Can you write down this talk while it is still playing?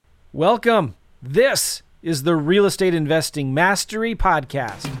Welcome. This is the Real Estate Investing Mastery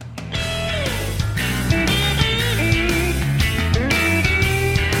Podcast.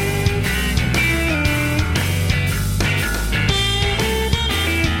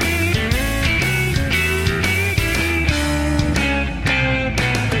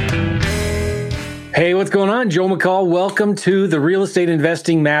 Hey, what's going on? Joe McCall. Welcome to the Real Estate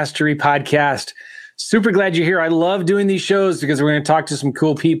Investing Mastery Podcast. Super glad you're here. I love doing these shows because we're going to talk to some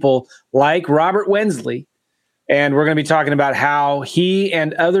cool people like Robert Wensley. And we're going to be talking about how he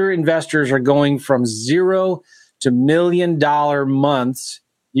and other investors are going from $0 to $1 million months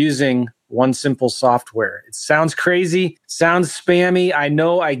using one simple software. It sounds crazy, sounds spammy. I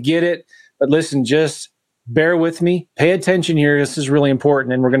know, I get it. But listen, just bear with me. Pay attention here. This is really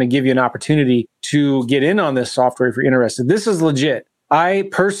important. And we're going to give you an opportunity to get in on this software if you're interested. This is legit. I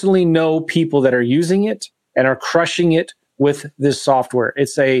personally know people that are using it and are crushing it with this software.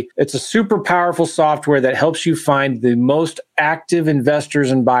 It's a super powerful software that helps you find the most active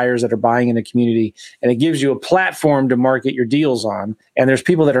investors and buyers that are buying in a community. And it gives you a platform to market your deals on. And there's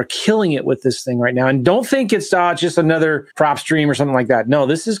people that are killing it with this thing right now. And don't think it's just another prop stream or something like that. No,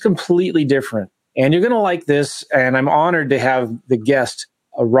 this is completely different. And you're going to like this. And I'm honored to have the guest,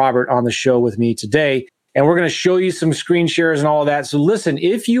 Robert, on the show with me today. And we're going to show you some screen shares and all of that. So listen,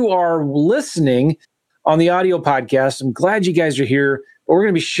 if you are listening on the audio podcast, I'm glad you guys are here. But we're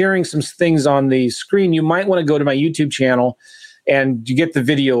going to be sharing some things on the screen. You might want to go to my YouTube channel and you get the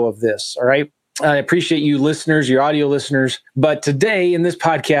video of this. All right. I appreciate you listeners, your audio listeners. But today in this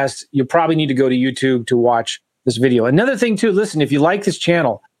podcast, you probably need to go to YouTube to watch this video. Another thing too, listen, if you like this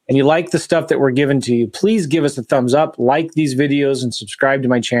channel, and you like the stuff that we're giving to you, please give us a thumbs up, like these videos, and subscribe to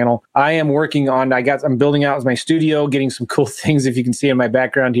my channel. I am working on, I'm building out my studio, getting some cool things, if you can see in my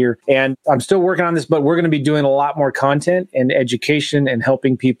background here. And I'm still working on this, but we're going to be doing a lot more content and education and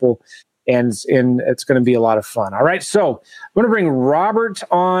helping people. And it's going to be a lot of fun. All right. So I'm going to bring Robert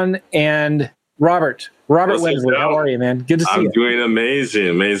on. And Robert Wensley, how are you, man? Good to see you. I'm doing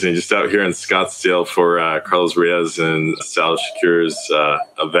amazing. Just out here in Scottsdale for Carlos Reyes and Sal Shakur's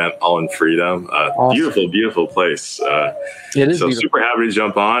event, All in Freedom. Awesome. Beautiful place. It is. So beautiful. Super happy to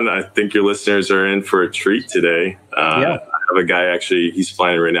jump on. I think your listeners are in for a treat today. Yeah. I have a guy, actually, he's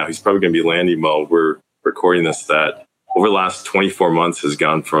flying right now. He's probably going to be landing mode. We're recording this that over the last 24 months has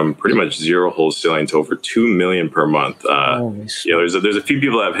gone from pretty much zero wholesaling to over 2 million per month. There's a few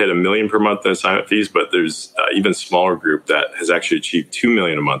people that have hit 1 million per month in assignment fees, but there's even smaller group that has actually achieved 2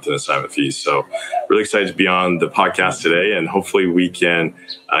 million a month in assignment fees. So really excited to be on the podcast today, and hopefully we can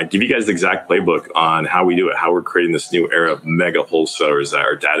give you guys the exact playbook on how we do it, how we're creating this new era of mega wholesalers that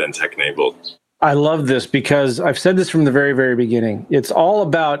are data and tech enabled. I love this because I've said this from the very, very beginning. It's all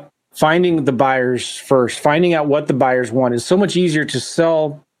about finding the buyers first, finding out what the buyers want. It's so much easier to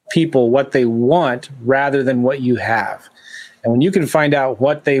sell people what they want rather than what you have. And when you can find out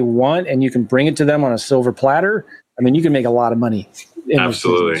what they want and you can bring it to them on a silver platter, I mean, you can make a lot of money.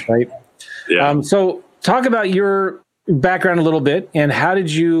 Absolutely. Business, right? Yeah. So talk about your background a little bit and how did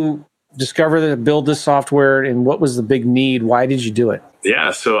you discover build this software and what was the big need? Why did you do it?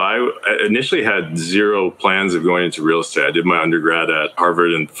 Yeah, so I initially had zero plans of going into real estate. I did my undergrad at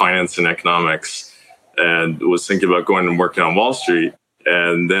Harvard in finance and economics and was thinking about going and working on Wall Street.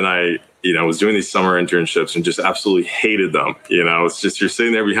 And then I was doing these summer internships and just absolutely hated them. It's just, you're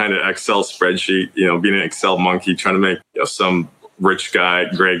sitting there behind an Excel spreadsheet, being an Excel monkey, trying to make some rich guy,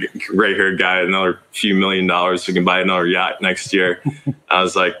 gray-haired guy, another few $1 million who can buy another yacht next year. I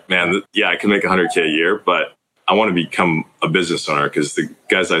was like, man, I can make $100K a year, but I want to become a business owner because the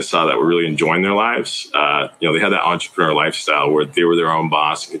guys I saw that were really enjoying their lives, they had that entrepreneur lifestyle where they were their own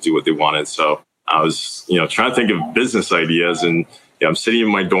boss and could do what they wanted. So I was, trying to think of business ideas, and I'm sitting in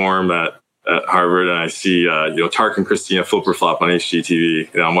my dorm at Harvard, and I see, Tark and Christina Flipper Flop on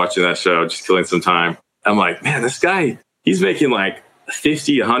HGTV. I'm watching that show, just killing some time. I'm like, man, this guy, he's making like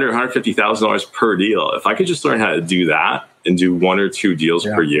 $50,000, $100,000, $150,000 per deal. If I could just learn how to do that and do 1 or 2 deals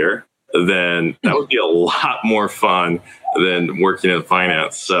per year, then that would be a lot more fun than working in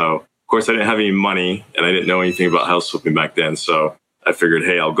finance. So, of course, I didn't have any money and I didn't know anything about house flipping back then. So I figured,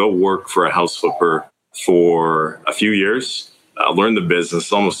 hey, I'll go work for a house flipper for a few years, learn the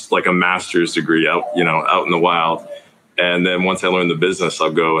business, almost like a master's degree out in the wild. And then once I learn the business,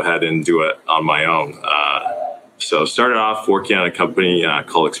 I'll go ahead and do it on my own. So started off working at a company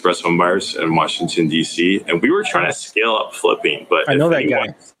called Express Home Buyers in Washington, D.C. And we were trying to scale up flipping. But I know that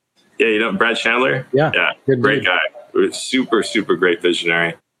guy. Yeah, Brad Chandler? Yeah. Great guy. Super, super great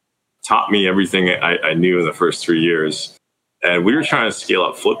visionary. Taught me everything I knew in the first 3 years. And we were trying to scale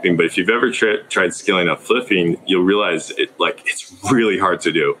up flipping, but if you've ever tried scaling up flipping, you'll realize it's really hard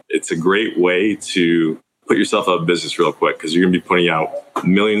to do. It's a great way to put yourself out of business real quick because you're going to be putting out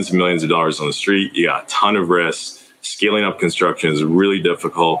millions and millions of dollars on the street. You got a ton of risks. Scaling up construction is really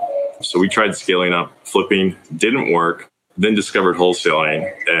difficult. So we tried scaling up flipping, didn't work, then discovered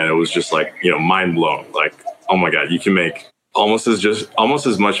wholesaling. And it was just like, mind blown. Like, oh my God, you can make almost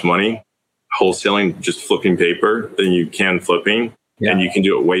as much money wholesaling, just flipping paper, than you can flipping. Yeah. And you can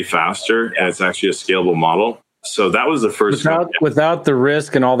do it way faster. And it's actually a scalable model. So that was the first without the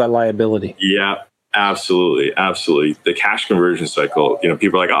risk and all that liability. Yeah, absolutely. Absolutely. The cash conversion cycle,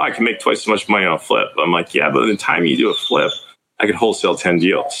 people are like, oh, I can make twice as much money on a flip. I'm like, yeah, but in the time you do a flip, I could wholesale 10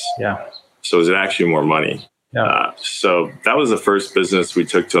 deals. Yeah. So is it actually more money? Yeah. So that was the first business we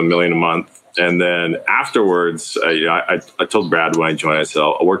took to $1 million a month. And then afterwards, I told Brad when I joined, I said,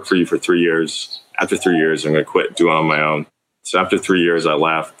 I'll work for you for 3 years. After 3 years, I'm going to quit, do it on my own. So after 3 years, I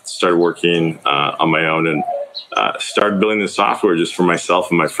left, started working on my own, and started building the software just for myself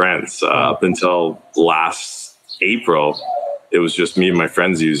and my friends. Up until last April, it was just me and my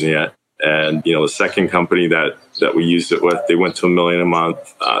friends using it. And, the second company that we used it with, they went to $1 million a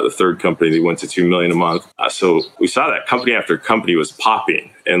month. The third company, they went to $2 million a month. So we saw that company after company was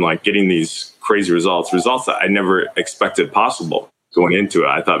popping and getting these crazy results that I never expected possible going into it.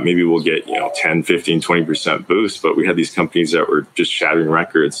 I thought maybe we'll get, 10, 15, 20% boost, but we had these companies that were just shattering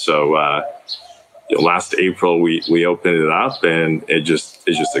records. So, last April, we opened it up and it just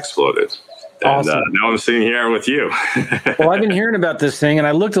exploded. Awesome. And now I'm sitting here with you. Well, I've been hearing about this thing, and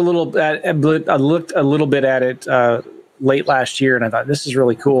I looked a little bit at it late last year, and I thought this is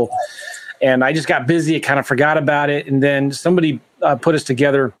really cool. And I just got busy. I kind of forgot about it, and then somebody put us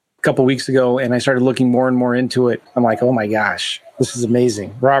together a couple weeks ago, and I started looking more and more into it. I'm like, oh my gosh, this is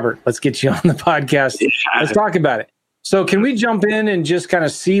amazing, Robert. Let's get you on the podcast. Yeah. Let's talk about it. So can we jump in and just kind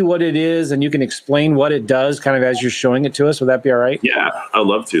of see what it is, and you can explain what it does kind of as you're showing it to us? Would that be all right? Yeah, I'd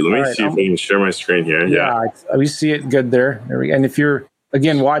love to. Let me see if I can share my screen here. Yeah, we see it good there. There we go. And if you're,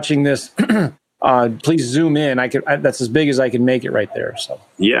 again, watching this, please zoom in. That's as big as I can make it right there. So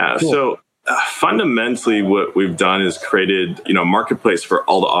yeah, cool. So fundamentally what we've done is created, a marketplace for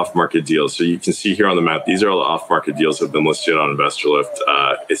all the off-market deals. So you can see here on the map, these are all the off-market deals that have been listed on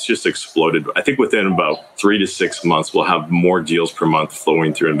InvestorLift. It's just exploded. I think within about 3 to 6 months, we'll have more deals per month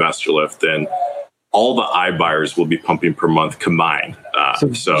flowing through InvestorLift than all the iBuyers will be pumping per month combined.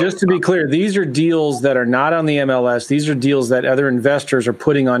 So just to be clear, these are deals that are not on the MLS. These are deals that other investors are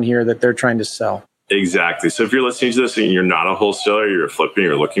putting on here that they're trying to sell. Exactly. So if you're listening to this and you're not a wholesaler, you're flipping,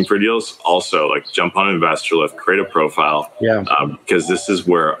 you're looking for deals, also jump on InvestorLift, create a profile. Yeah. Because this is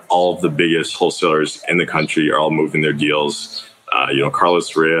where all of the biggest wholesalers in the country are all moving their deals.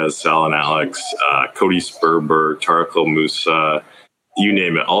 Carlos Reyes, Sal and Alex, Cody Sperber, Tarek Musa, you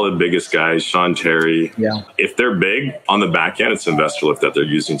name it, all the biggest guys, Sean Terry. Yeah. If they're big on the back end, it's InvestorLift that they're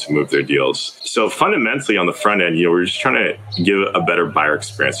using to move their deals. So fundamentally on the front end, we're just trying to give a better buyer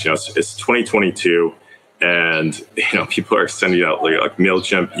experience. It's 2022 and, people are sending out like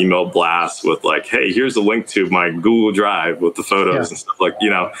MailChimp email blasts with hey, here's a link to my Google Drive with the photos and stuff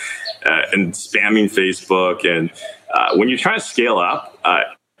and spamming Facebook. And when you're trying to scale up,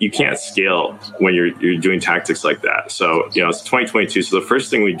 you can't scale when you're doing tactics like that. So, it's 2022. So the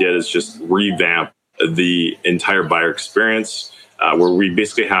first thing we did is just revamp the entire buyer experience, where we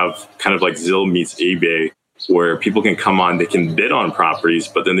basically have kind of like Zillow meets eBay, where people can come on, they can bid on properties,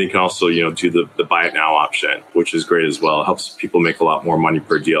 but then they can also, do the buy it now option, which is great as well. It helps people make a lot more money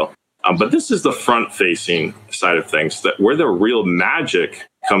per deal. But this is the front facing side of things, that where the real magic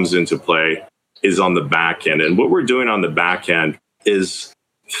comes into play is on the back end. And what we're doing on the back end is,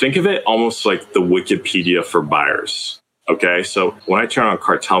 think of it almost like the Wikipedia for buyers. Okay, so when I turn on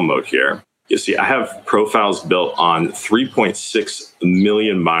cartel mode here, you see I have profiles built on 3.6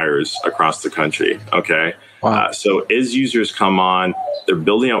 million buyers across the country. Okay, wow. So as users come on, they're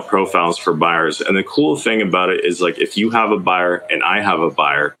building out profiles for buyers. And the cool thing about it is if you have a buyer and I have a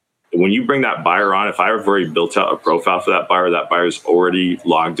buyer, when you bring that buyer on, if I've already built out a profile for that buyer's already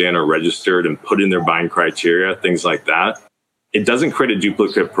logged in or registered and put in their buying criteria, things like that. It doesn't create a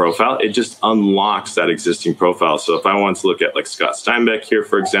duplicate profile. It just unlocks that existing profile. So if I want to look at Scott Steinbeck here,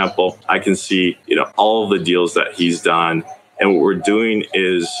 for example, I can see, all of the deals that he's done. And what we're doing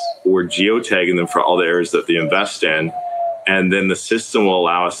is we're geotagging them for all the areas that they invest in. And then the system will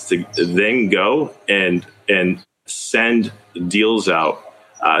allow us to then go and send deals out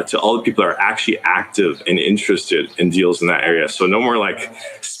to all the people that are actually active and interested in deals in that area. So no more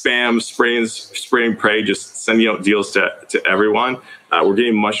spam, spray and pray, just sending out deals to everyone. We're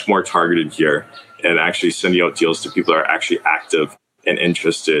getting much more targeted here. and actually sending out deals to people that are actually active and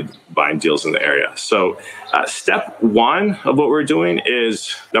interested buying deals in the area. So step one of what we're doing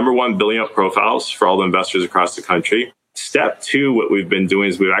is, number one, building up profiles for all the investors across the country. Step two, what we've been doing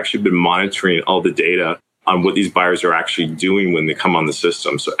is we've actually been monitoring all the data on what these buyers are actually doing when they come on the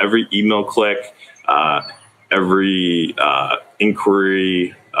system. So every email click, every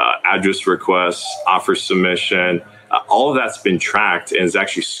inquiry, address request, offer submission, all of that's been tracked and is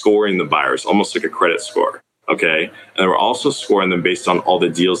actually scoring the buyers, almost like a credit score. Okay. And we're also scoring them based on all the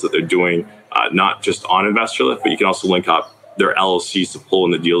deals that they're doing, not just on InvestorLift, but you can also link up their LLCs to pull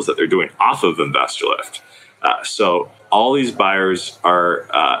in the deals that they're doing off of InvestorLift. So all these buyers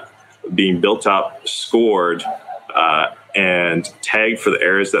are being built up, scored, and tagged for the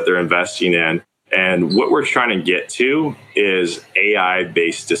areas that they're investing in. And what we're trying to get to is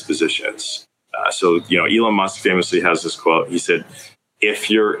AI-based dispositions. So, Elon Musk famously has this quote. He said,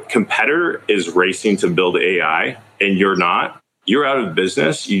 if your competitor is racing to build AI and you're not, you're out of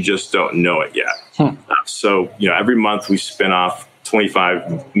business. You just don't know it yet. So, every month we spin off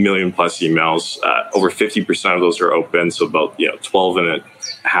 25 million plus emails. Over 50% of those are open. So about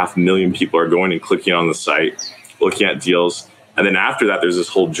 12.5 million people are going and clicking on the site, looking at deals. And then after that, there's this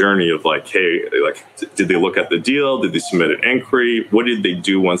whole journey of hey, did they look at the deal? Did they submit an inquiry? What did they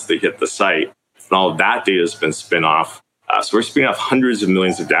do once they hit the site? And all of that data has been spin off. So we're spinning off hundreds of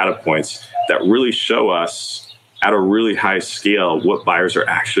millions of data points that really show us at a really high scale what buyers are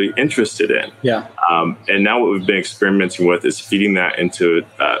actually interested in. Yeah. And now what we've been experimenting with is feeding that into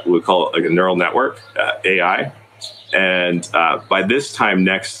what we call a neural network, AI. And by this time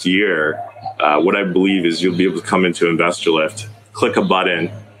next year, what I believe is you'll be able to come into InvestorLift, click a button,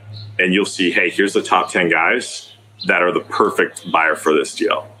 and you'll see, hey, here's the top 10 guys that are the perfect buyer for this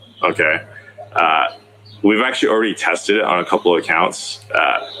deal. Okay. We've actually already tested it on a couple of accounts.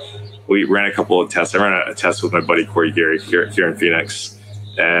 We ran a couple of tests. I ran a test with my buddy Corey Gary here in Phoenix,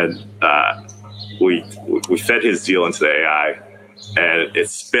 and we fed his deal into the AI, and it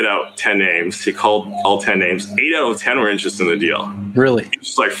spit out 10 names. He called all 10 names. 8 out of 10 were interested in the deal. Really? He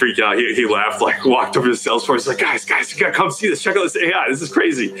just freaked out. He laughed, walked over to Salesforce, guys, you gotta come see this. Check out this AI. This is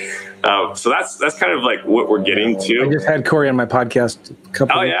crazy. So that's kind of what we're getting to. I just had Corey on my podcast a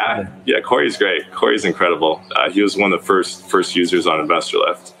couple of weeks ago. Yeah, Corey's great. Corey's incredible. He was one of the first users on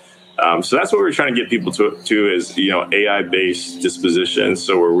InvestorLift. So that's what we're trying to get people to is, AI-based disposition.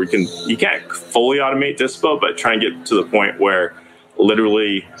 So where you can't fully automate dispo, but try and get to the point where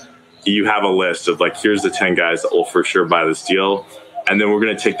literally you have a list of here's the 10 guys that will for sure buy this deal. And then we're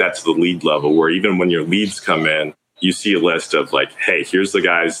going to take that to the lead level where even when your leads come in, you see a list of hey, here's the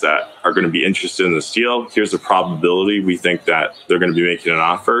guys that are going to be interested in this deal. Here's the probability we think that they're going to be making an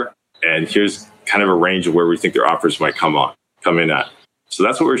offer. And here's kind of a range of where we think their offers might come in at. So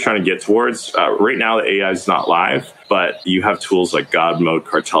that's what we're trying to get towards. Right now, the AI is not live, but you have tools like God Mode,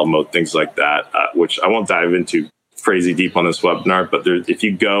 Cartel Mode, things like that, which I won't dive into crazy deep on this webinar. But if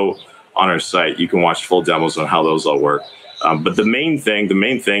you go on our site, you can watch full demos on how those all work. But the main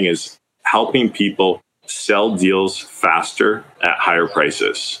thing is helping people sell deals faster at higher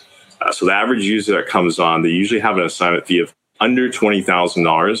prices. So the average user that comes on, they usually have an assignment fee of under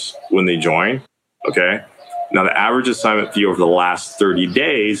 $20,000 when they join. Okay. Now, the average assignment fee over the last 30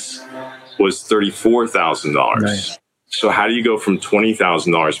 days was $34,000. Nice. So how do you go from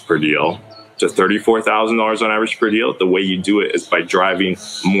 $20,000 per deal to $34,000 on average per deal? The way you do it is by driving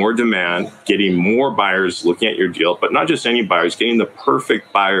more demand, getting more buyers looking at your deal, but not just any buyers, getting the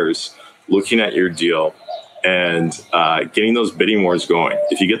perfect buyers looking at your deal and getting those bidding wars going.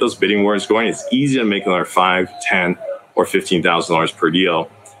 If you get those bidding wars going, it's easy to make another $5,000, $10,000, or $15,000 per deal.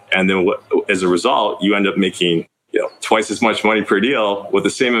 And then as a result, you end up making twice as much money per deal with the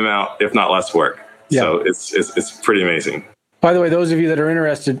same amount, if not less work. Yeah. So it's pretty amazing. By the way, those of you that are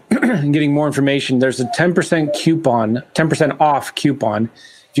interested in getting more information, there's a 10% off coupon.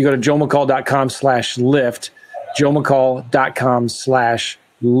 If you go to joemccall.com/lift,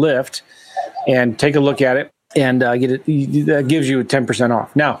 joemccall.com/lift, and take a look at it and get it. That gives you a 10%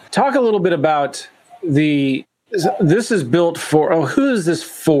 off. Now, talk a little bit about this is built for, who is this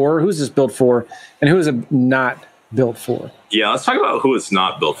for? Who's this built for? And who is it not built for? Yeah, let's talk about who it's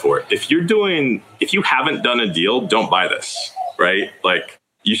not built for. If you haven't done a deal, don't buy this, right?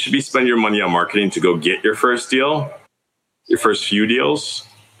 You should be spending your money on marketing to go get your first deal, your first few deals,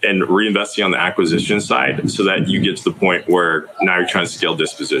 and reinvesting on the acquisition side so that you get to the point where now you're trying to scale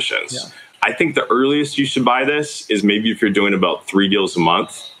dispositions. Yeah. I think the earliest you should buy this is maybe if you're doing about 3 deals a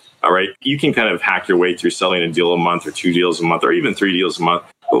month. All right. You can kind of hack your way through selling a deal a month or 2 deals a month or even 3 deals a month.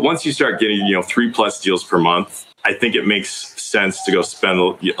 But once you start getting, 3+ deals per month, I think it makes sense to go spend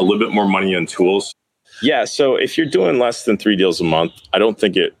a little bit more money on tools. Yeah. So if you're doing less than 3 deals a month, I don't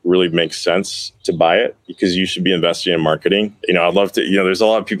think it really makes sense to buy it because you should be investing in marketing. I'd love to, there's a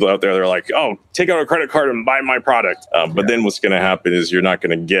lot of people out there that are like, oh, take out a credit card and buy my product. But then what's going to happen is you're not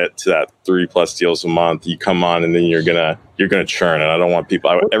going to get to that 3+ deals a month. You come on and then you're going to churn. And I don't want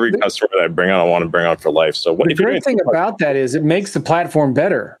people, every customer that I bring on, I want to bring on for life. So the great thing about that is it makes the platform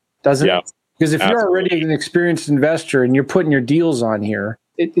better, doesn't it? Because if you're already an experienced investor and you're putting your deals on here,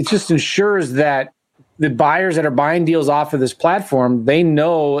 it just ensures that the buyers that are buying deals off of this platform, they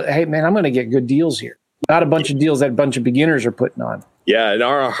know, hey, man, I'm going to get good deals here. Not a bunch of deals that a bunch of beginners are putting on. Yeah, and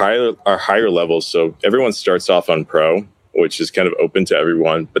our higher levels, so everyone starts off on Pro, which is kind of open to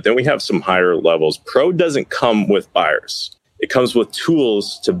everyone. But then we have some higher levels. Pro doesn't come with buyers. It comes with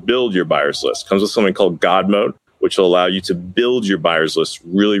tools to build your buyers list. It comes with something called God Mode, which will allow you to build your buyers list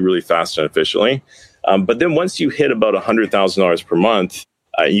really, really fast and efficiently. But then once you hit about $100,000 per month,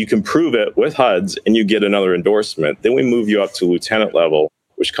 you can prove it with HUDs and you get another endorsement. Then we move you up to lieutenant level,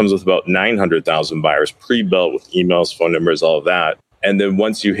 which comes with about 900,000 buyers pre-built with emails, phone numbers, all of that. And then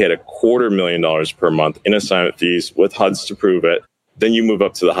once you hit $250,000 per month in assignment fees with HUDs to prove it, then you move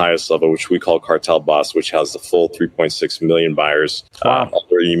up to the highest level, which we call Cartel Boss, which has the full 3.6 million buyers, all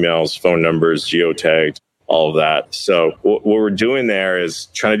their emails, phone numbers, geotagged, all of that. So what we're doing there is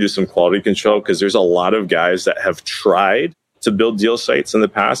trying to do some quality control because there's a lot of guys that have tried to build deal sites in the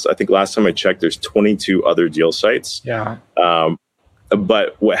past. I think last time I checked, there's 22 other deal sites. Yeah.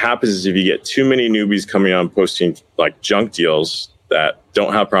 But what happens is if you get too many newbies coming on posting like junk deals that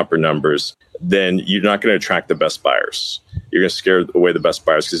don't have proper numbers, then you're not going to attract the best buyers. You're going to scare away the best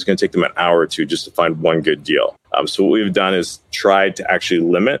buyers because it's going to take them an hour or two just to find one good deal. So what we've done is tried to actually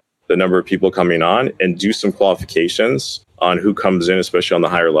limit the number of people coming on and do some qualifications on who comes in, especially on the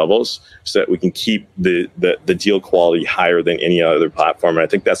higher levels, so that we can keep the deal quality higher than any other platform. And I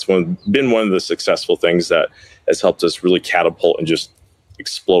think that's been one of the successful things that has helped us really catapult and just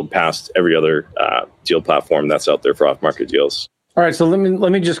explode past every other deal platform that's out there for off-market deals. All right, so let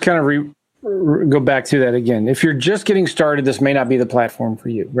me just kind of go back to that again. If you're just getting started, this may not be the platform for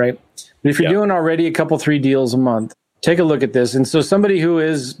you, right? But if you're doing already a couple, 3 deals a month, take a look at this. And so somebody who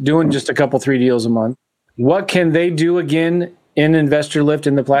is doing just a couple, 3 deals a month, what can they do again in Investor Lift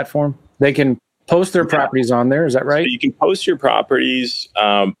in the platform? They can post their properties on there. Is that right? So you can post your properties.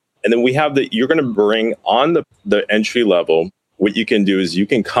 And then we have you're going to bring on the entry level. What you can do is you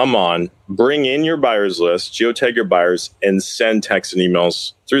can come on, bring in your buyers list, geotag your buyers, and send texts and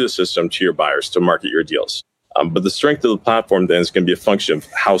emails through the system to your buyers to market your deals. But the strength of the platform then is going to be a function of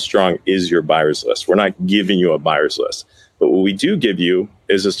how strong is your buyers list. We're not giving you a buyers list. But what we do give you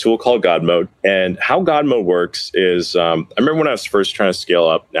is this tool called God Mode. And how God Mode works is, I remember when I was first trying to scale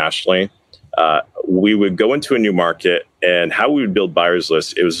up nationally, we would go into a new market, and how we would build buyers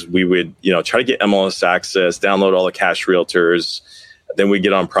lists, it was we would try to get MLS access, download all the cash realtors, then we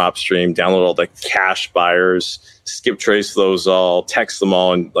get on PropStream, download all the cash buyers, skip trace those all, text them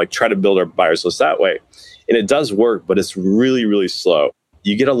all, and try to build our buyers list that way. And it does work, but it's really, really slow.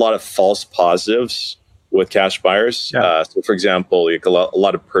 You get a lot of false positives with cash buyers. Yeah. So for example, a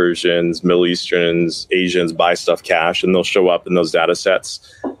lot of Persians, Middle Easterns, Asians buy stuff cash, and they'll show up in those data sets.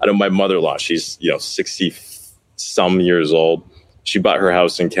 I know my mother-in-law, she's 60 some years old. She bought her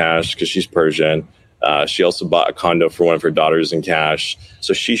house in cash because she's Persian. She also bought a condo for one of her daughters in cash.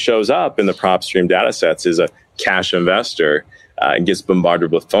 So she shows up in the PropStream data sets as a cash investor and gets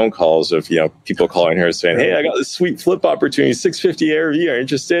bombarded with phone calls of people calling her saying, "Hey, I got this sweet flip opportunity, 650 ARV. Are you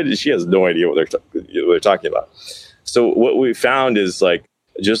interested?" And she has no idea what they're talking about. So what we found is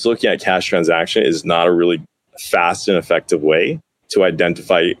just looking at cash transaction is not a really fast and effective way to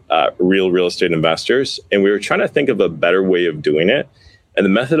identify real estate investors. And we were trying to think of a better way of doing it. And the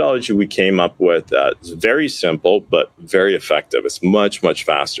methodology we came up with is very simple, but very effective. It's much, much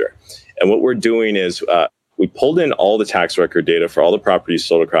faster. And what we're doing is we pulled in all the tax record data for all the properties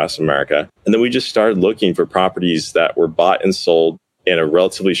sold across America. And then we just started looking for properties that were bought and sold in a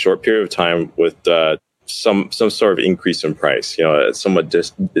relatively short period of time with some sort of increase in price,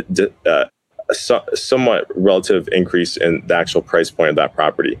 somewhat relative increase in the actual price point of that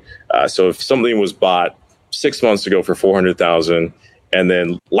property. So if something was bought 6 months ago for $400,000 and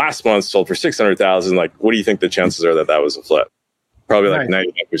then last month sold for $600,000, what do you think the chances are that was a flip? Probably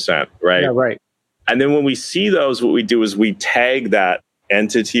 99%, right? Yeah, right. And then when we see those, what we do is we tag that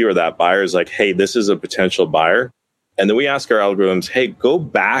entity or that buyer as hey, this is a potential buyer. And then we ask our algorithms, hey, go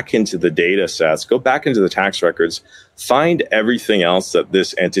back into the data sets, go back into the tax records, find everything else that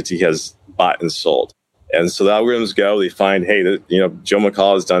this entity has bought and sold. And so the algorithms they find, hey, Joe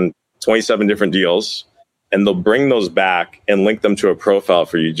McCall has done 27 different deals. and they'll bring those back and link them to a profile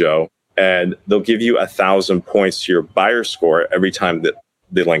for you, Joe. And they'll give you 1,000 points to your buyer score every time that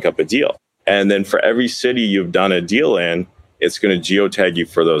they link up a deal. And then for every city you've done a deal in, it's going to geotag you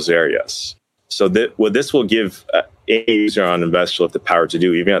for those areas. So what this will give any user on InvestJill the power to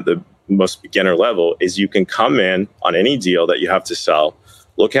do, even at the most beginner level, is you can come in on any deal that you have to sell,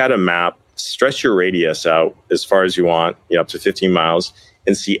 look at a map, stretch your radius out as far as you want, up to 15 miles,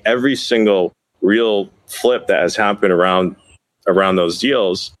 and see every single real flip that has happened around those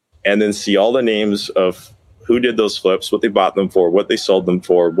deals, and then see all the names of who did those flips, what they bought them for, what they sold them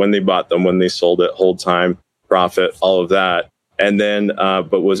for, when they bought them, when they sold it, hold time, profit, all of that. And then,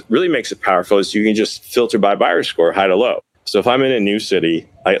 but what really makes it powerful is you can just filter by buyer score, high to low. So if I'm in a new city,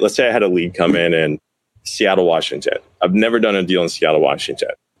 let's say I had a lead come in Seattle, Washington. I've never done a deal in Seattle, Washington.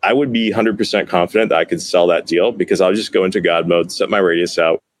 I would be 100% confident that I could sell that deal because I'll just go into God mode, set my radius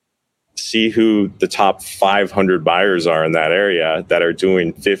out, see who the top 500 buyers are in that area that are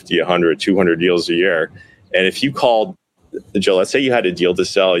doing 50, 100, 200 deals a year. And if you called, Joe, let's say you had a deal to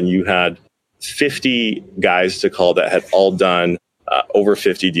sell and you had 50 guys to call that had all done over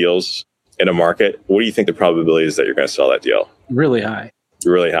 50 deals in a market, what do you think the probability is that you're going to sell that deal? Really high.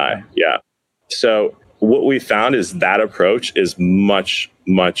 Really high, yeah. So what we found is that approach is much,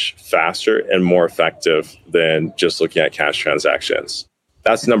 much faster and more effective than just looking at cash transactions.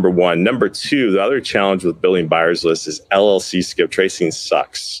 That's number one. Number two, the other challenge with building buyers lists is LLC skip tracing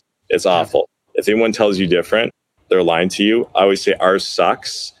sucks. It's awful. If anyone tells you different, they're lying to you. I always say ours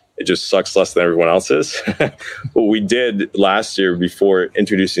sucks. It just sucks less than everyone else's. What we did last year before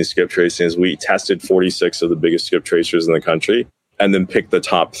introducing skip tracing is we tested 46 of the biggest skip tracers in the country and then picked the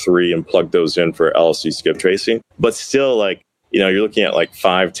top 3 and plugged those in for LLC skip tracing. But still, you're looking at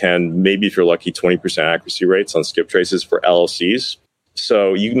 5, 10, maybe if you're lucky, 20% accuracy rates on skip traces for LLCs.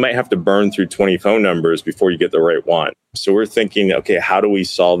 So you might have to burn through 20 phone numbers before you get the right one. So we're thinking, okay, how do we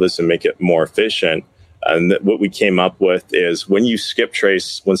solve this and make it more efficient? And what we came up with is when you skip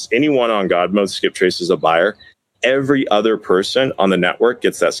trace, once anyone on God mode skip traces a buyer, every other person on the network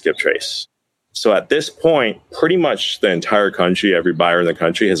gets that skip trace. So at this point, pretty much the entire country, every buyer in the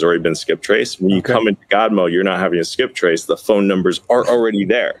country has already been skip traced. When you come into God mode, you're not having a skip trace. The phone numbers are already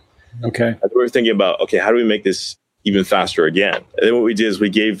there. Okay. And we're thinking about, okay, how do we make this even faster again? And then what we did is we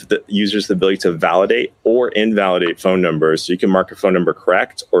gave the users the ability to validate or invalidate phone numbers. So you can mark a phone number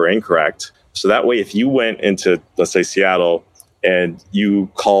correct or incorrect. So that way, if you went into, let's say, Seattle and you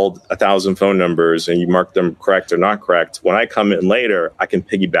called 1,000 phone numbers and you marked them correct or not correct, when I come in later, I can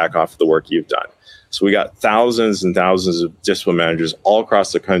piggyback off the work you've done. So we got thousands and thousands of discipline managers all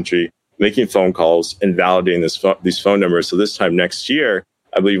across the country making phone calls and validating these phone numbers. So this time next year,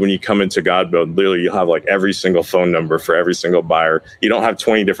 I believe when you come into God mode, literally you'll have every single phone number for every single buyer. You don't have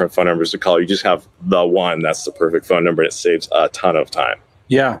 20 different phone numbers to call. You just have the one that's the perfect phone number. It saves a ton of time.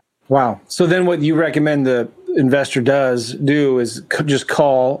 Yeah. Wow. So then what you recommend the investor do is just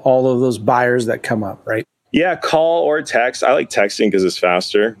call all of those buyers that come up, right? Yeah, call or text. I like texting because it's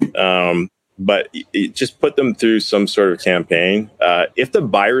faster. But just put them through some sort of campaign. If the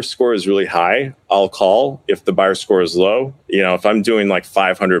buyer score is really high, I'll call. If the buyer score is low, if I'm doing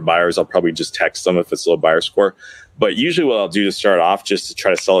 500 buyers, I'll probably just text them if it's low buyer score. But usually what I'll do to start off, just to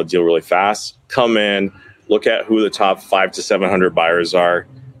try to sell a deal really fast, come in, look at who the top 500 to 700 buyers are,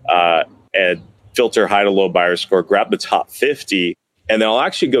 and filter high to low buyer score, grab the top 50, and then I'll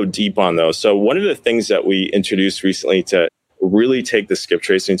actually go deep on those. So one of the things that we introduced recently to really take the skip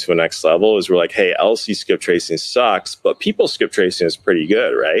tracing to a next level is we're like, hey, LLC skip tracing sucks, but people skip tracing is pretty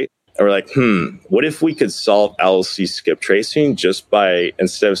good, right? And we're like, what if we could solve LLC skip tracing just by,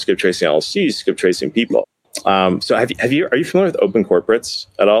 instead of skip tracing LLCs, skip tracing people? So are you familiar with Open Corporates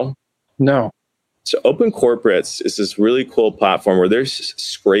at all? No. So Open Corporates is this really cool platform where they're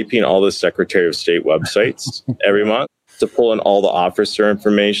scraping all the Secretary of State websites every month to pull in all the officer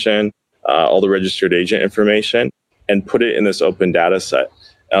information, all the registered agent information, and put it in this open data set.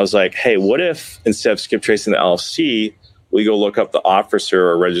 And I was like, hey, what if instead of skip tracing the LLC, we go look up the officer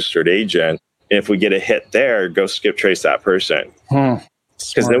or registered agent, and if we get a hit there, go skip trace that person.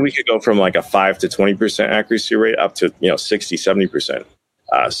 Because then we could go from a 5 to 20% accuracy rate up to 60, 70%.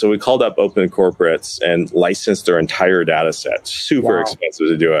 So we called up Open Corporates and licensed their entire data set. Super expensive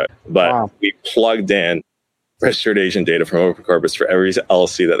to do it. But we plugged in registered agent data from Open Corporates for every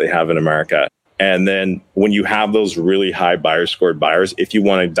LLC that they have in America. And then when you have those really high buyer scored buyers, if you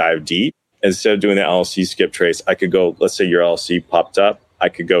want to dive deep, instead of doing the LLC skip trace, I could go, let's say your LLC popped up. I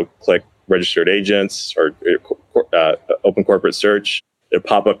could go click registered agents or Open Corporate search. It'll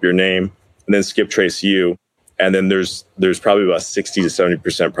pop up your name and then skip trace you. And then there's probably about 60 to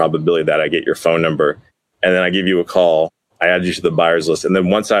 70% probability that I get your phone number and then I give you a call. I add you to the buyers list. And then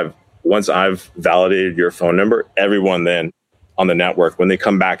once I've validated your phone number, everyone then on the network, when they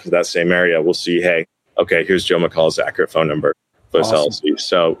come back to that same area, we'll see, hey, okay, here's Joe McCall's accurate phone number for this LLC.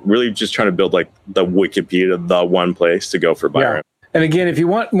 So really just trying to build like the Wikipedia, the one place to go for buyer. Yeah. And again, if you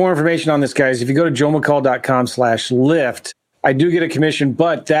want more information on this, guys, if you go to joemccall.com/lift, I do get a commission,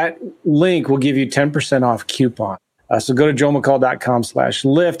 but that link will give you 10% off coupon. So go to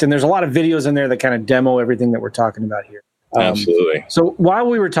joemccall.com/lift. And there's a lot of videos in there that kind of demo everything that we're talking about here. Absolutely. So while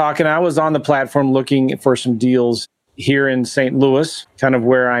we were talking, I was on the platform looking for some deals here in St. Louis, kind of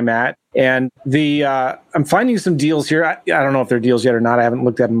where I'm at. And I'm finding some deals here. I don't know if they're deals yet or not. I haven't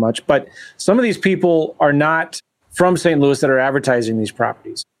looked at them much, but some of these people are not from St. Louis that are advertising these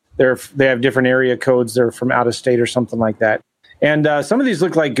properties. They have different area codes. They're from out of state or something like that. And some of these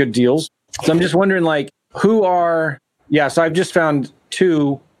look like good deals. So I'm just wondering, like, so I've just found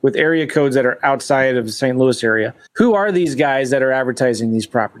two with area codes that are outside of the St. Louis area. Who are these guys that are advertising these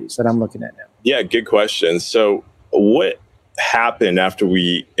properties that I'm looking at now? Yeah, good question. So what happened after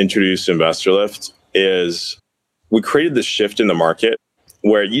we introduced InvestorLift is we created this shift in the market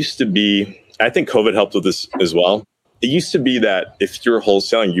where it used to be, I think COVID helped with this as well. It used to be that if you're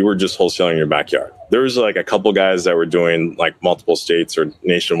wholesaling, you were just wholesaling in your backyard. There was like a couple guys that were doing like multiple states or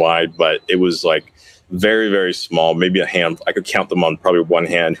nationwide, but it was like very, very small, maybe a hand. I could count them on probably one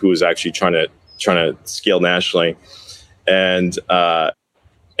hand who was actually trying to scale nationally. And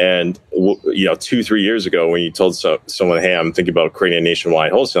 2-3 years ago, when you told someone, hey, I'm thinking about creating a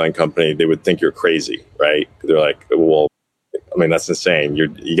nationwide wholesaling company, they would think you're crazy, right? They're like, well, I mean, that's insane.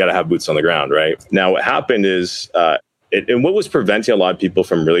 You got to have boots on the ground, right? Now, what happened is, and what was preventing a lot of people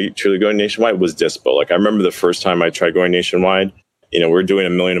from really truly going nationwide was dispo. Like I remember the first time I tried going nationwide, we're doing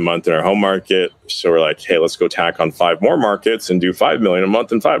 $1 million a month in our home market. So we're like, hey, let's go tack on 5 more markets and do $5 million a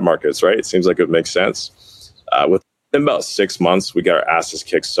month in 5 markets, right? It seems like it makes sense. Within about 6 months, we got our asses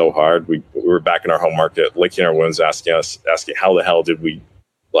kicked so hard. We were back in our home market, licking our wounds, asking how the hell did we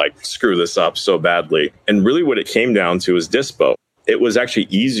like screw this up so badly? And really what it came down to is dispo. It was actually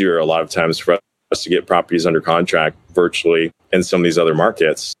easier a lot of times for us to get properties under contract virtually in some of these other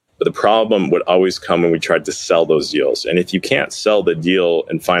markets. But the problem would always come when we tried to sell those deals. And if you can't sell the deal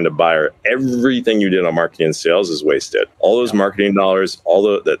and find a buyer, everything you did on marketing and sales is wasted. All those marketing dollars, all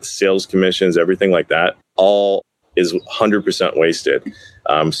the sales commissions, everything like that, all is 100% wasted.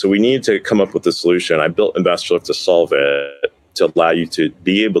 So we needed to come up with a solution. I built InvestorLift to solve it, to allow you to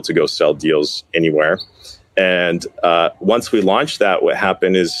be able to go sell deals anywhere. And once we launched that, what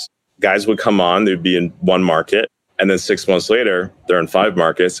happened is guys would come on, they'd be in one market. And then 6 months later, they're in 5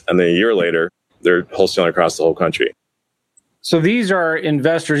 markets. And then a year later, they're wholesaling across the whole country. So these are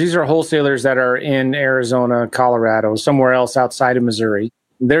investors, these are wholesalers that are in Arizona, Colorado, somewhere else outside of Missouri.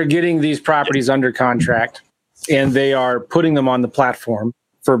 They're getting these properties under contract and they are putting them on the platform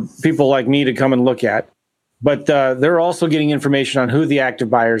for people like me to come and look at. But they're also getting information on who the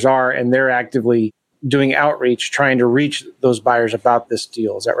active buyers are, and they're actively doing outreach, trying to reach those buyers about this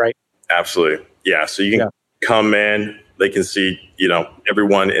deal. Is that right? Absolutely. Yeah. So you can come in, they can see,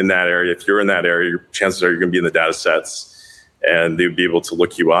 everyone in that area. If you're in that area, chances are you're going to be in the data sets, and they'd be able to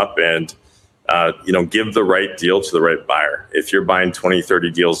look you up and, give the right deal to the right buyer. If you're buying 20, 30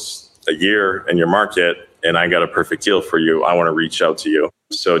 deals a year in your market and I got a perfect deal for you, I want to reach out to you.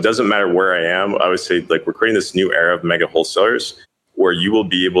 So it doesn't matter where I am. I would say like we're creating this new era of mega wholesalers where you will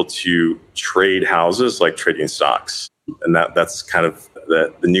be able to trade houses like trading stocks. And that's kind of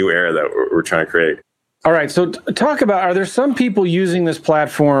the new era that we're trying to create. All right. So talk about, are there some people using this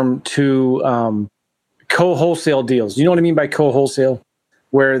platform to co-wholesale deals? You know what I mean by co-wholesale?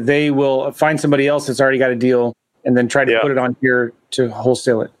 Where they will find somebody else that's already got a deal and then try to put it on here to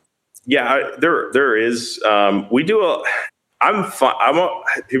wholesale it. Yeah, there is. We do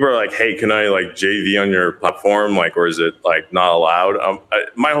people are like, hey, can I like JV on your platform? Like, or is it like not allowed?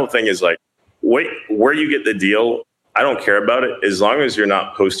 My whole thing is like, wait, where you get the deal, I don't care about it as long as you're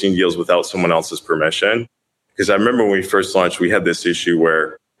not posting deals without someone else's permission. Because I remember when we first launched, we had this issue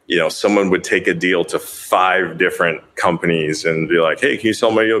where, someone would take a deal to 5 different companies and be like, hey, can you sell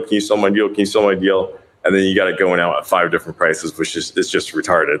my deal? Can you sell my deal? Can you sell my deal? And then you got it going out at 5 different prices, which is just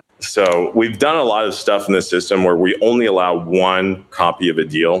retarded. So we've done a lot of stuff in the system where we only allow 1 copy of a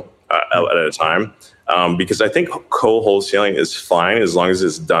deal at a time. Because I think co-wholesaling is fine as long as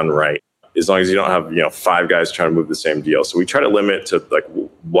it's done right. As long as you don't have 5 guys trying to move the same deal. So we try to limit to like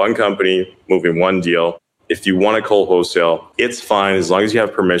 1 company moving 1 deal. If you want to co-wholesale, it's fine as long as you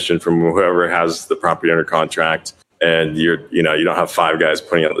have permission from whoever has the property under contract. And you don't have 5 guys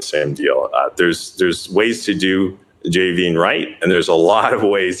putting out the same deal. There's ways to do JVing right, and there's a lot of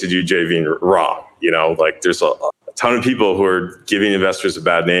ways to do JVing wrong. Like there's a ton of people who are giving investors a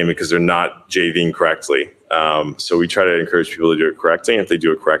bad name because they're not JVing correctly. So we try to encourage people to do it correctly. And if they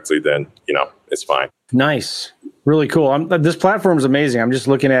do it correctly, then, it's fine. Nice. Really cool. This platform is amazing. I'm just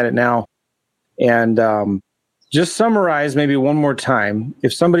looking at it now. And just summarize maybe one more time.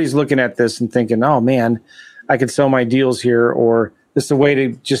 If somebody's looking at this and thinking, oh, man, I could sell my deals here, or this is a way to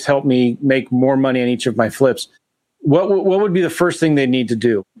just help me make more money on each of my flips, what would be the first thing they need to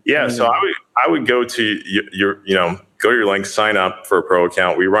do? Yeah, so I would go to go to your link, sign up for a pro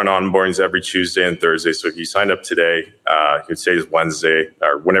account. We run onboardings every Tuesday and Thursday. So if you signed up today, today is Wednesday,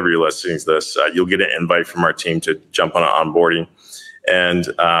 or whenever you're listening to this, you'll get an invite from our team to jump on an onboarding. And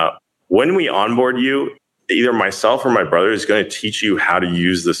when we onboard you, either myself or my brother is going to teach you how to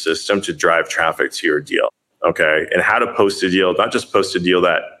use the system to drive traffic to your deal. Okay, and how to post a deal, not just post a deal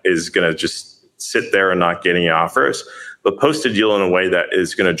that is going to just sit there and not get any offers, but post a deal in a way that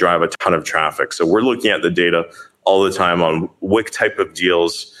is going to drive a ton of traffic. So we're looking at the data all the time on what type of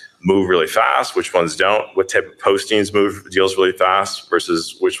deals move really fast, which ones don't, what type of postings move deals really fast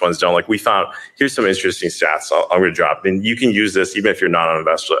versus which ones don't. Like we found, here's some interesting stats I'm going to drop, and you can use this even if you're not on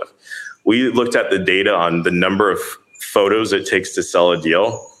InvestLift. We looked at the data on the number of photos it takes to sell a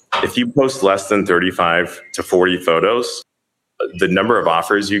deal. If you post less than 35 to 40 photos, the number of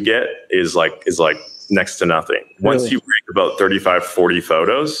offers you get is like next to nothing. Really? Once you break about 35, 40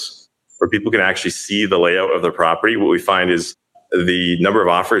 photos, where people can actually see the layout of the property, what we find is the number of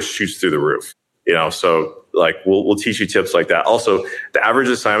offers shoots through the roof. So like we'll teach you tips like that. Also, the average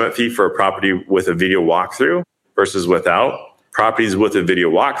assignment fee for a property with a video walkthrough versus without. Properties with a video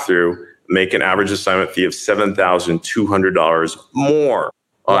walkthrough make an average assignment fee of $7,200 more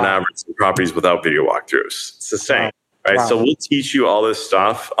on average than properties without video walkthroughs. It's the same, right? Wow. So we'll teach you all this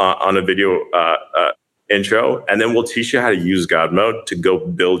stuff on a video intro, and then we'll teach you how to use God Mode to go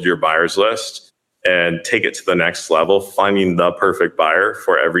build your buyers list and take it to the next level, finding the perfect buyer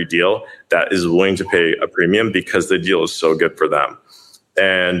for every deal that is willing to pay a premium because the deal is so good for them.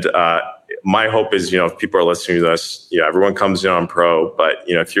 And my hope is, if people are listening to this, everyone comes in on pro, but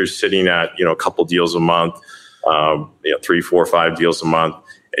if you're sitting at, a couple deals a month, 3, 4, 5 deals a month,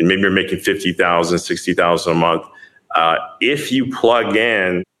 and maybe you're making 50,000, 60,000 a month, if you plug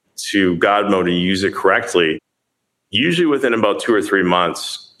in to God Mode and use it correctly, usually within about 2 or 3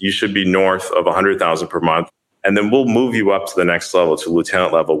 months, you should be north of 100,000 per month. And then we'll move you up to the next level, to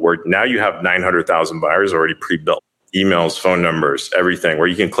lieutenant level, where now you have 900,000 buyers already pre-built. Emails, phone numbers, everything, where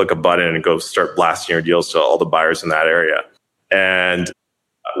you can click a button and go start blasting your deals to all the buyers in that area. And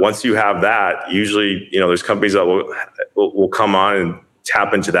once you have that, usually, there's companies that will come on and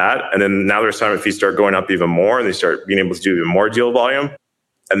tap into that. And then now their assignment fees start going up even more, and they start being able to do even more deal volume.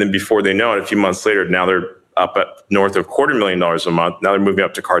 And then before they know it, a few months later, now they're up at north of $250,000 a month. Now they're moving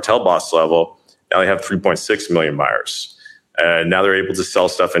up to cartel boss level. Now they have 3.6 million buyers. And now they're able to sell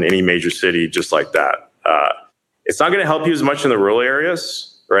stuff in any major city just like that. It's not going to help you as much in the rural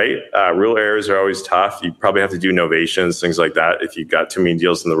areas, right? Rural areas are always tough. You probably have to do novations, things like that, if you've got too many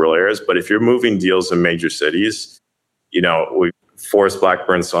deals in the rural areas. But if you're moving deals in major cities, Forrest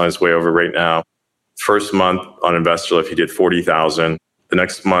Blackburn's on his way over right now. First month on InvestLift, he did 40,000. The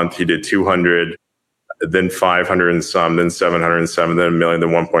next month, he did 200, then 500 and some, then 707, then a million, then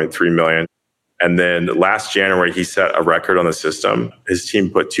 1.3 million. And then last January, he set a record on the system. His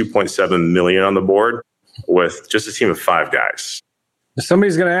team put 2.7 million on the board with just a team of 5 guys.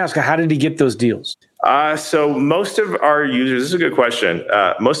 Somebody's going to ask, how did he get those deals? So most of our users, this is a good question.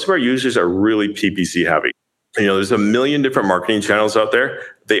 Most of our users are really PPC heavy. There's a million different marketing channels out there.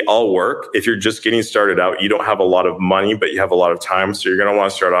 They all work. If you're just getting started out, you don't have a lot of money, but you have a lot of time. So you're going to want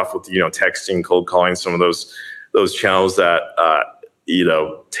to start off with, texting, cold calling, some of those channels that,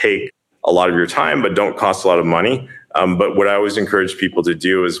 take a lot of your time, but don't cost a lot of money. But what I always encourage people to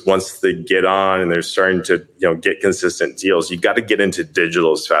do is once they get on and they're starting to, get consistent deals, you got to get into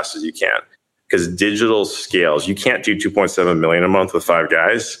digital as fast as you can, because digital scales. You can't do 2.7 million a month with 5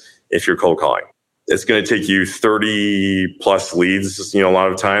 guys if you're cold calling. It's going to take you 30 plus leads, a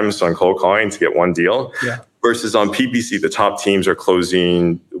lot of times on cold calling to get one deal. Yeah. Versus on PPC, the top teams are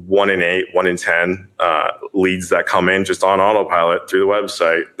closing 1 in 8, 1 in 10 leads that come in just on autopilot through the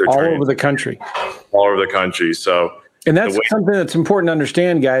website. They're all over the country. All over the country. So, and that's something that's important to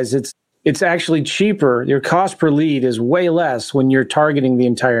understand, guys. It's actually cheaper. Your cost per lead is way less when you're targeting the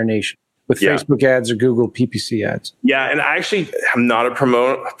entire nation with Facebook ads or Google PPC ads. Yeah, and I actually am not a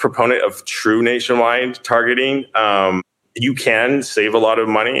proponent of true nationwide targeting. You can save a lot of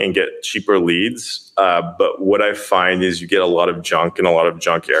money and get cheaper leads. But what I find is you get a lot of junk in a lot of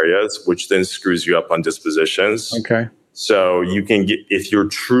junk areas, which then screws you up on dispositions. Okay. So you can get, if you're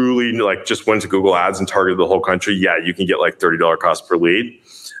truly like just went to Google Ads and targeted the whole country, yeah, you can get like $30 cost per lead.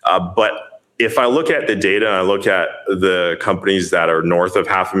 But if I look at the data and I look at the companies that are north of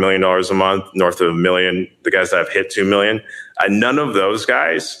 $500,000 a month, north of $1 million, the guys that have hit 2 million, none of those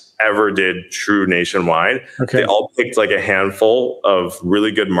guys ever did true nationwide. Okay. They all picked like a handful of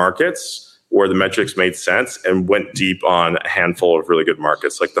really good markets where the metrics made sense and went deep on a handful of really good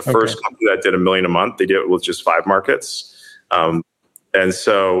markets. Like the first company that did $1 million a month, they did it with just 5 markets. And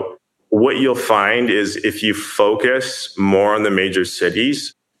so what you'll find is if you focus more on the major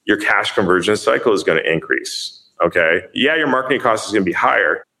cities, your cash conversion cycle is going to increase. Okay. Yeah, your marketing cost is going to be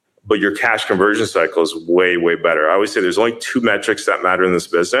higher, but your cash conversion cycle is way, way better. I always say there's only 2 metrics that matter in this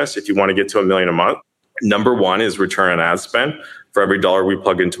business. If you want to get to $1 million a month, number 1 is return on ad spend. For every dollar we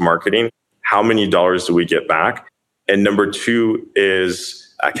plug into marketing, how many dollars do we get back? And number 2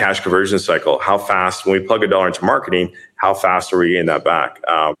 is a cash conversion cycle. How fast, when we plug $1 into marketing, how fast are we getting that back?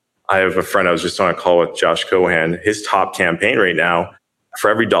 I have a friend, I was just on a call with Josh Cohen. His top campaign right now, for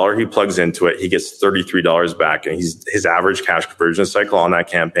every dollar he plugs into it, he gets $33 back. And his average cash conversion cycle on that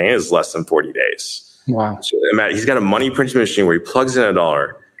campaign is less than 40 days. Wow. So he's got a money printing machine where he plugs in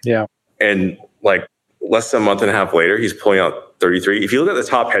 $1. Yeah. And like less than a month and a half later, he's pulling out 33. If you look at the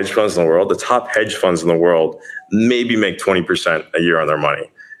top hedge funds in the world, maybe make 20% a year on their money.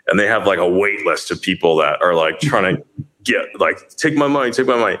 And they have like a wait list of people that are like trying to get like, take my money.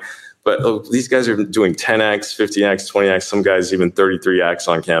 But these guys are doing 10x, 50x, 20x, some guys even 33x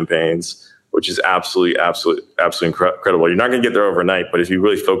on campaigns, which is absolutely incredible. You're not going to get there overnight, but if you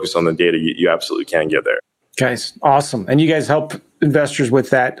really focus on the data, you absolutely can get there. Guys, awesome. And you guys help investors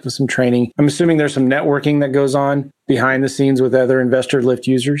with that, with some training. I'm assuming there's some networking that goes on behind the scenes with other InvestorLift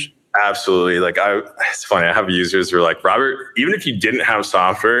users. Absolutely. Like it's funny. I have users who are like, Robert, even if you didn't have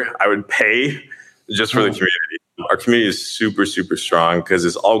software, I would pay just for the community. Our community is super, super strong because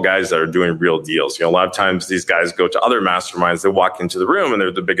it's all guys that are doing real deals. You know, a lot of times these guys go to other masterminds, they walk into the room and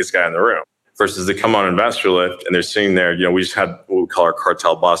they're the biggest guy in the room. Versus they come on InvestorLift and they're sitting there. You know, we just had what we call our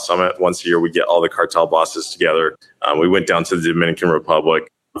Cartel Boss Summit. Once a year, we get all the cartel bosses together. We went down to the Dominican Republic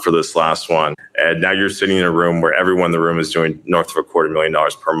for this last one. And now you're sitting in a room where everyone in the room is doing north of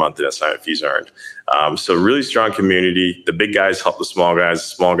 $250,000 per month in assignment fees earned. So really strong community. The big guys help the small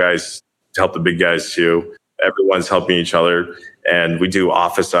guys help the big guys too. Everyone's helping each other. And we do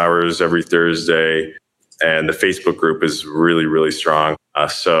office hours every Thursday. And the Facebook group is really, really strong.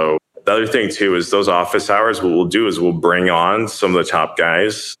 So the other thing too is those office hours, what we'll do is we'll bring on some of the top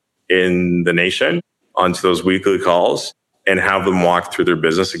guys in the nation onto those weekly calls and have them walk through their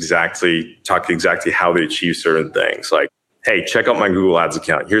business talk exactly how they achieve certain things. Like, hey, check out my Google Ads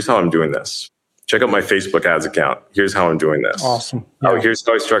account. Here's how I'm doing this. Check out my Facebook ads account. Here's how I'm doing this. Awesome. Yeah. Oh, here's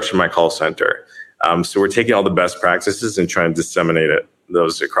how I structure my call center. So we're taking all the best practices and trying to disseminate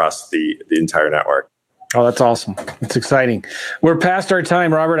those across the entire network. Oh, that's awesome. It's exciting. We're past our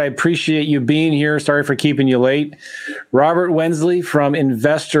time, Robert. I appreciate you being here. Sorry for keeping you late. Robert Wensley from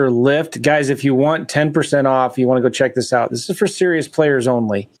InvestorLift. Guys, if you want 10% off, you want to go check this out. This is for serious players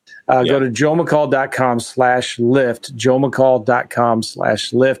only. Go to joemccall.com/lift,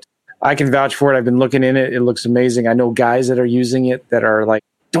 joemccall.com/lift. I can vouch for it. I've been looking in it. It looks amazing. I know guys that are using it that are like,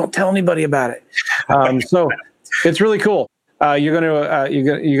 don't tell anybody about it. So it's really cool. You're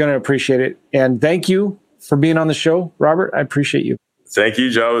gonna appreciate it. And thank you for being on the show, Robert. I appreciate you. Thank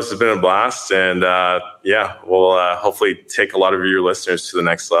you, Joe. This has been a blast. And we'll hopefully take a lot of your listeners to the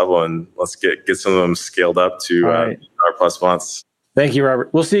next level and let's get some of them scaled up to our plus months. Thank you,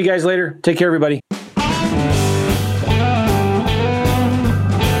 Robert. We'll see you guys later. Take care, everybody.